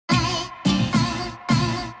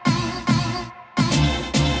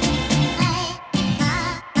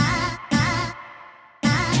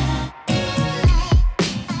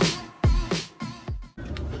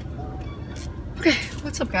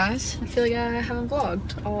guys? I feel like I haven't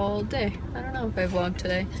vlogged all day. I don't know if I vlogged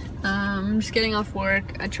today. I'm just getting off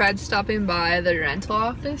work. I tried stopping by the rental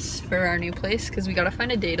office for our new place because we gotta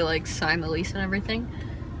find a day to like sign the lease and everything.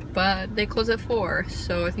 But they close at 4,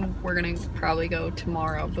 so I think we're gonna probably go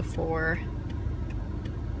tomorrow before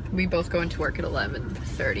we both go into work at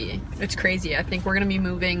 11:30. It's crazy. I think we're gonna be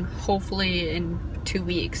moving hopefully in 2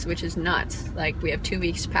 weeks, which is nuts. Like, we have 2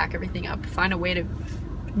 weeks to pack everything up, find a way to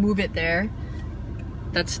move it there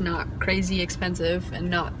that's not crazy expensive and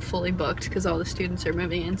not fully booked because all the students are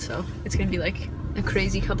moving in, so it's gonna be like a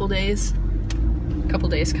crazy couple weeks.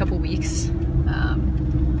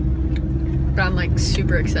 But I'm like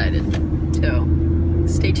super excited, so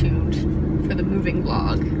stay tuned for the moving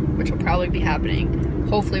vlog, which will probably be happening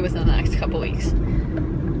hopefully within the next couple weeks.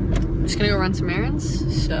 I'm just gonna go run some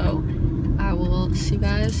errands, so I will see you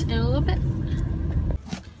guys in a little bit.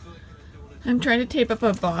 I'm trying to tape up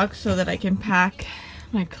a box so that I can pack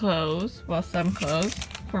my clothes, well, some clothes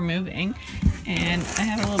for moving, and I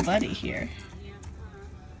have a little buddy here.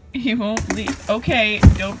 He won't leave. Okay,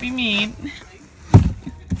 don't be mean.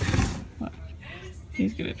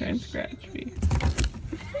 He's gonna try and scratch me.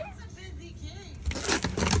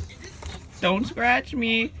 Don't scratch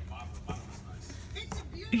me.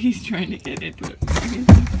 He's trying to get into it.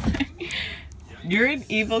 You're an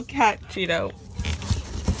evil cat, Cheeto.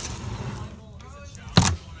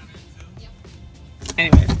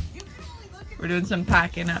 Anyways, we're doing some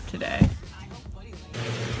packing up today.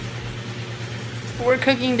 We're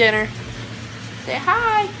cooking dinner. Say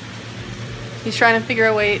hi! He's trying to figure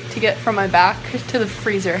a way to get from my back to the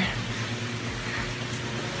freezer.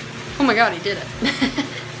 Oh my god, he did it.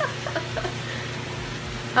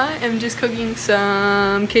 I am just cooking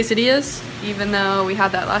some quesadillas, even though we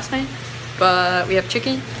had that last night. But we have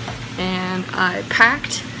chicken, and I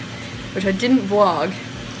packed, which I didn't vlog,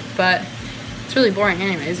 but it's really boring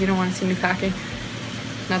anyways. You don't want to see me packing.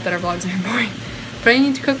 Not that our vlogs aren't boring. But I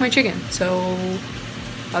need to cook my chicken, so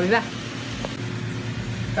I'll be back.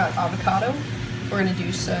 Got avocado. We're gonna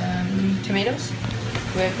do some tomatoes.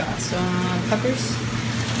 We've got some peppers.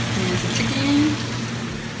 And some chicken.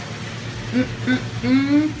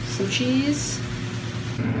 Some cheese.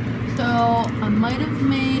 So I might have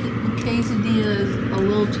made the quesadillas a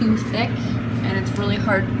little too thick, and it's really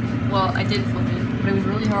hard. Well, I did flip it, but it was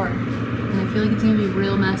really hard. And I feel like it's gonna be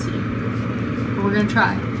real messy. But we're gonna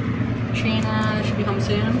try. Shaina should be home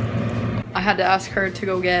soon. I had to ask her to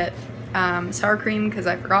go get sour cream because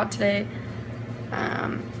I forgot today.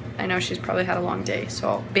 I know she's probably had a long day.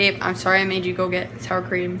 So, babe, I'm sorry I made you go get sour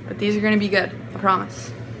cream, but these are gonna be good. I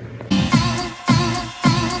promise.